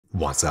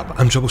What's up?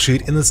 I'm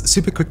Troubleshoot. In this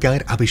super quick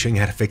guide, I'll be showing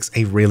you how to fix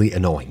a really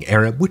annoying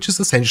error, which is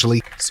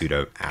essentially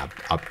sudo apt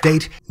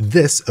update.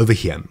 This over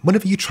here.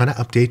 Whenever you try to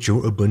update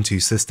your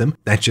Ubuntu system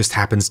that just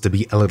happens to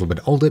be a little bit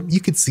older, you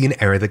could see an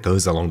error that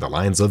goes along the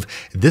lines of,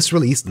 this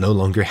release no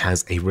longer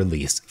has a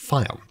release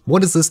file.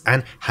 What is this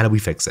and how do we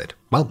fix it?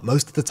 Well,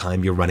 most of the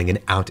time you're running an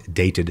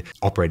outdated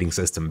operating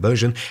system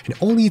version and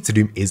all you need to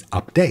do is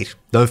update.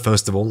 Though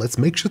first of all, let's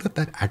make sure that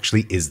that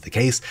actually is the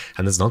case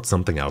and there's not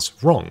something else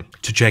wrong.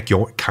 To check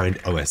your current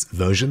OS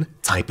version,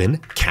 type in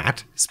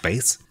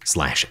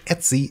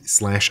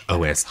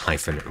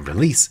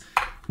cat/etc/os-release.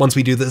 Once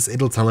we do this,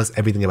 it'll tell us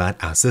everything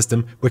about our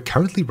system. We're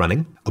currently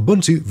running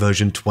Ubuntu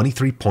version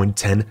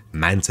 23.10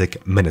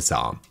 Mantic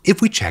Minotaur.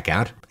 If we check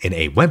out in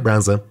a web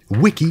browser,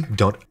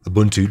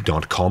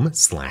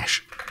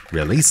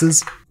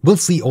 wiki.ubuntu.com/releases, we'll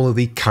see all of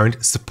the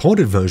current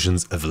supported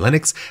versions of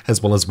Linux,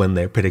 as well as when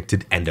their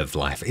predicted end of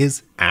life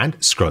is. And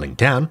scrolling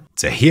down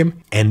to here,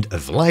 end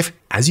of life,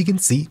 as you can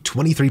see,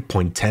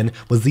 23.10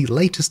 was the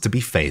latest to be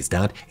phased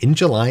out in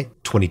July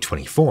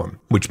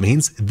 2024, which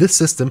means this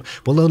system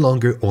will no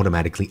longer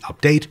automatically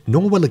update,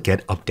 nor will it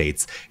get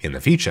updates in the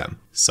future.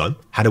 So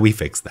how do we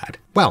fix that?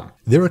 Well,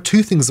 there are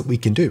two things that we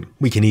can do.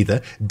 We can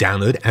either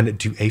download and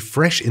do a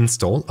fresh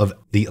install of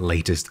the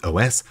latest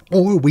OS,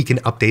 or we can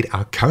update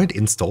our current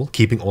install,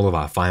 keeping all of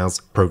our files,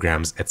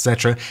 programs,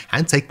 etc.,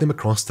 and take them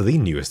across to the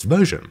newest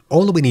version.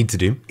 All we need to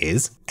do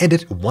is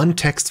edit one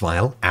text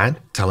file and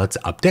tell it to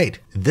update.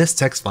 This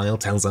text file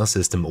tells our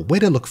system where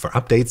to look for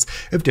updates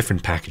of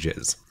different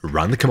packages.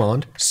 Run the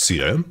command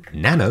sudo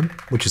nano,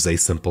 which is a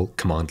simple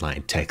command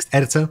line text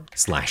editor,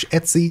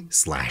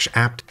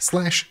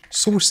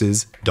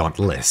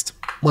 /etc/apt/sources.list.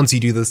 Once you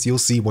do this, you'll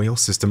see where your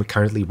system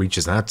currently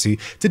reaches out to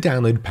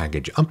download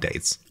package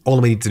updates.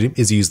 All we need to do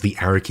is use the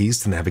arrow keys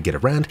to navigate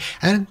around,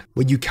 and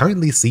when you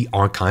currently see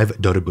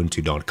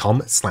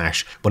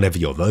archive.ubuntu.com/whatever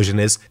your version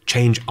is,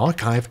 change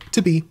archive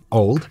to be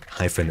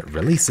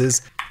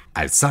old-releases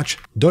as such,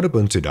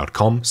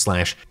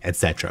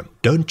 .ubuntu.com/etc.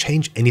 Don't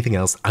change anything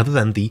else other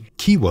than the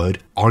keyword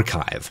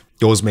archive.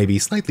 Yours may be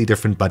slightly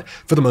different, but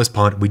for the most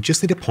part, we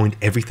just need to point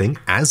everything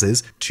as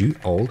is to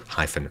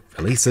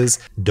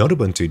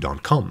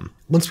old-releases.ubuntu.com.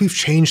 Once we've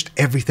changed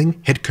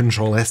everything, hit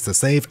Ctrl+S to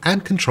save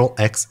and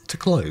Ctrl+X to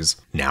close.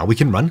 Now we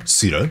can run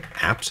sudo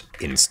apt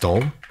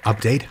install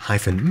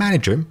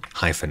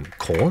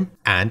update-manager-core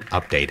and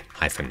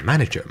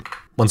update-manager.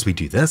 Once we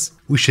do this,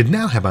 we should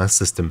now have our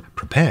system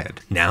prepared.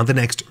 Now the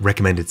next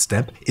recommended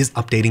step is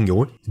updating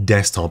your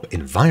desktop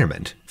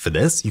environment. For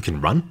this, you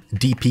can run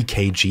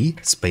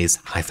dpkg-l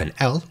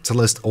to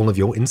list all of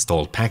your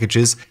installed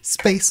packages,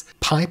 space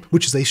pipe,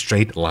 which is a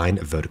straight line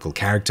vertical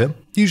character,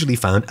 usually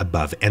found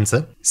above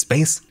enter,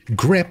 space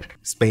grep,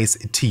 space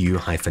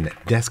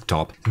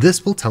tu-desktop.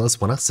 This will tell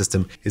us what our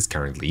system is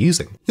currently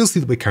using. You'll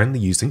see that we're currently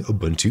using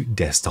Ubuntu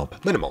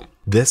Desktop Minimal.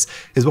 This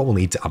is what we'll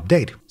need to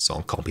update. So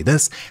I'll copy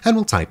this and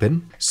we'll type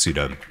in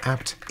sudo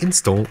apt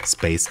install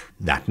space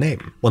that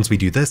name. Once we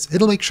do this,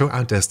 it'll make sure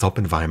our desktop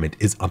environment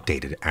is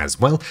updated as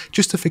well,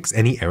 just to fix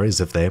any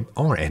errors if there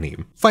are any.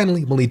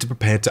 Finally, we'll need to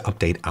prepare to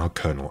update our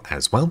kernel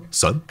as well.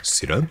 So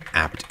sudo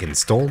apt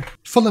install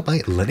followed by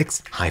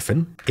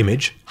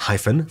linux-image-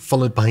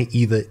 followed by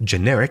either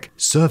generic,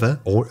 server,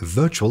 or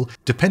virtual,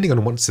 depending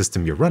on what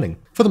system you're running.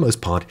 For the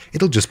most part,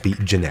 it'll just be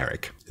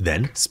generic.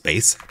 Then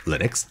space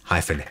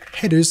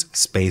linux-headers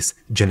space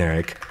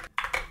generic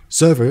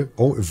server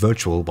or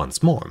virtual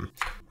once more.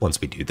 Once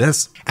we do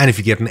this, and if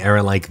you get an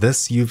error like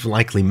this, you've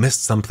likely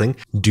missed something,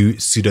 do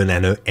sudo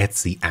nano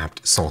etc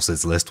apt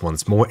sources list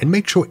once more and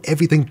make sure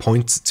everything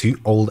points to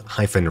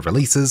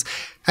old-releases.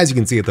 As you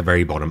can see at the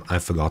very bottom,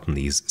 I've forgotten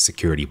these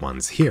security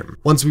ones here.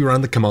 Once we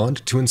run the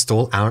command to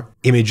install our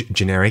image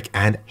generic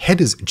and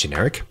headers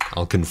generic,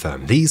 I'll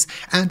confirm these,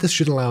 and this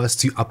should allow us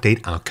to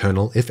update our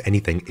kernel if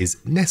anything is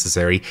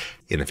necessary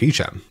in the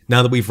future.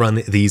 Now that we've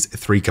run these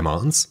three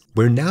commands,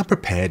 we're now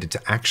prepared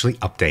to actually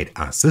update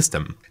our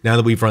system. Now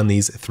that we've run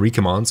these three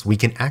commands, we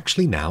can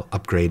actually now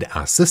upgrade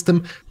our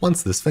system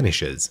once this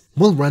finishes.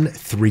 We'll run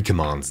three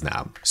commands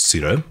now.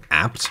 Sudo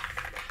apt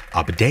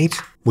update,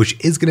 which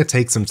is going to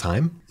take some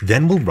time.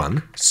 Then we'll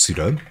run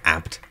sudo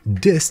apt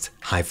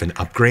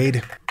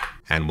dist-upgrade,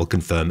 and we'll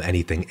confirm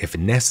anything if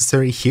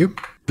necessary here.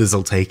 This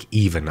will take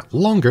even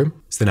longer.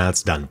 So now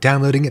it's done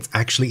downloading, it's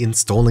actually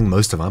installing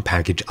most of our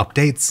package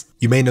updates.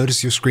 You may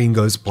notice your screen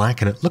goes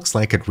black and it looks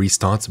like it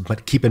restarts,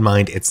 but keep in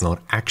mind it's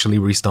not actually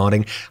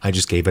restarting. I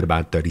just gave it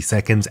about 30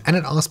 seconds and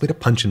it asked me to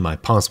punch in my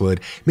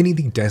password, meaning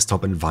the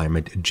desktop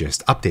environment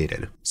just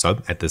updated.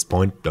 So at this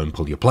point, don't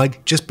pull your plug,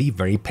 just be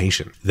very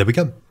patient. There we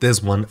go.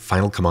 There's one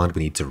final command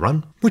we need to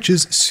run, which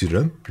is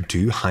sudo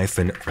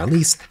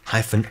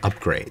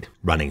do-release-upgrade.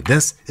 Running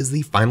this is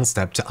the final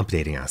step to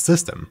updating our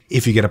system.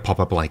 If you get a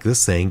pop-up like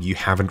this saying you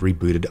haven't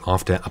rebooted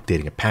after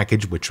updating a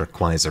package which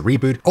requires a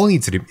reboot, all you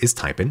need to do is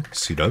type in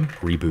sudo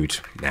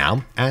reboot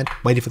now and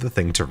wait for the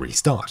thing to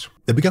restart.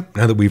 There we go.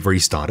 Now that we've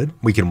restarted,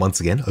 we can once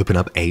again open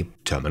up a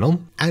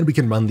terminal and we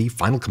can run the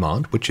final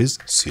command, which is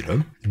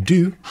sudo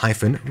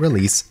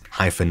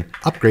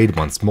do-release-upgrade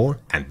once more,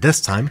 and this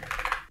time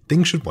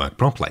things should work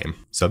properly.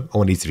 So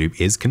all I need to do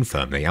is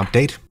confirm the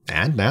update,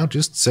 and now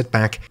just sit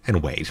back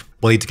and wait.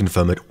 We'll need to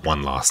confirm it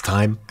one last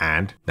time,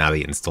 and now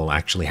the install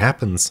actually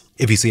happens.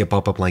 If you see a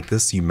pop-up like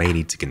this, you may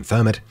need to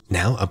confirm it.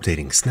 Now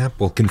updating Snap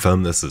will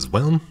confirm this as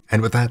well,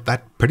 and with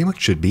that pretty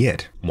much should be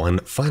it. One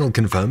final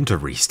confirm to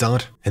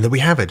restart, and there we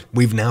have it.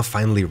 We've now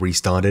finally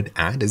restarted,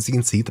 and as you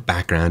can see, the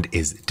background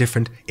is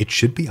different. It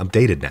should be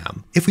updated now.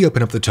 If we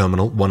open up the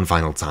terminal one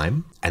final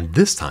time, and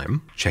this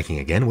time, checking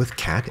again with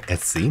cat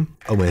sc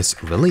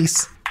os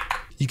release,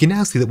 you can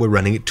now see that we're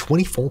running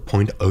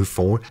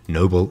 24.04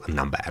 Noble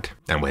Numbat.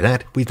 And with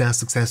that, we've now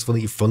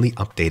successfully fully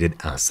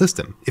updated our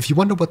system. If you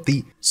wonder what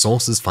the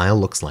sources file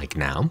looks like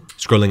now,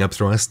 scrolling up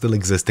through our still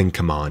existing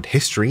command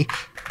history,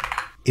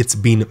 it's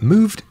been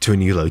moved to a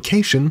new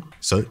location,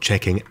 so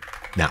checking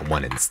that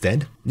one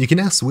instead, you can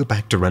now see we're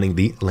back to running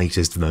the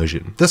latest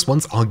version. This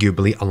one's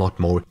arguably a lot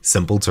more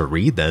simple to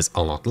read, there's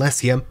a lot less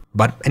here,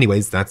 but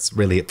anyways, that's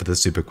really it for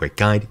this super quick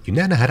guide. You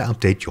now know how to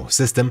update your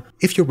system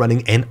if you're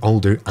running an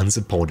older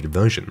unsupported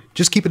version.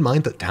 Just keep in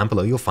mind that down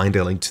below you'll find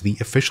a link to the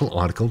official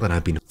article that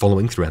I've been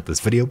following throughout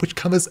this video, which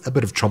covers a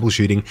bit of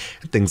troubleshooting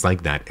and things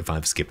like that if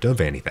I've skipped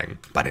over anything.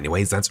 But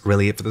anyways, that's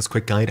really it for this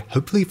quick guide.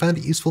 Hopefully you found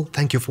it useful.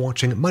 Thank you for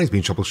watching. My name's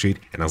been Troubleshoot,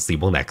 and I'll see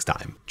you all next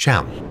time.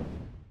 Ciao.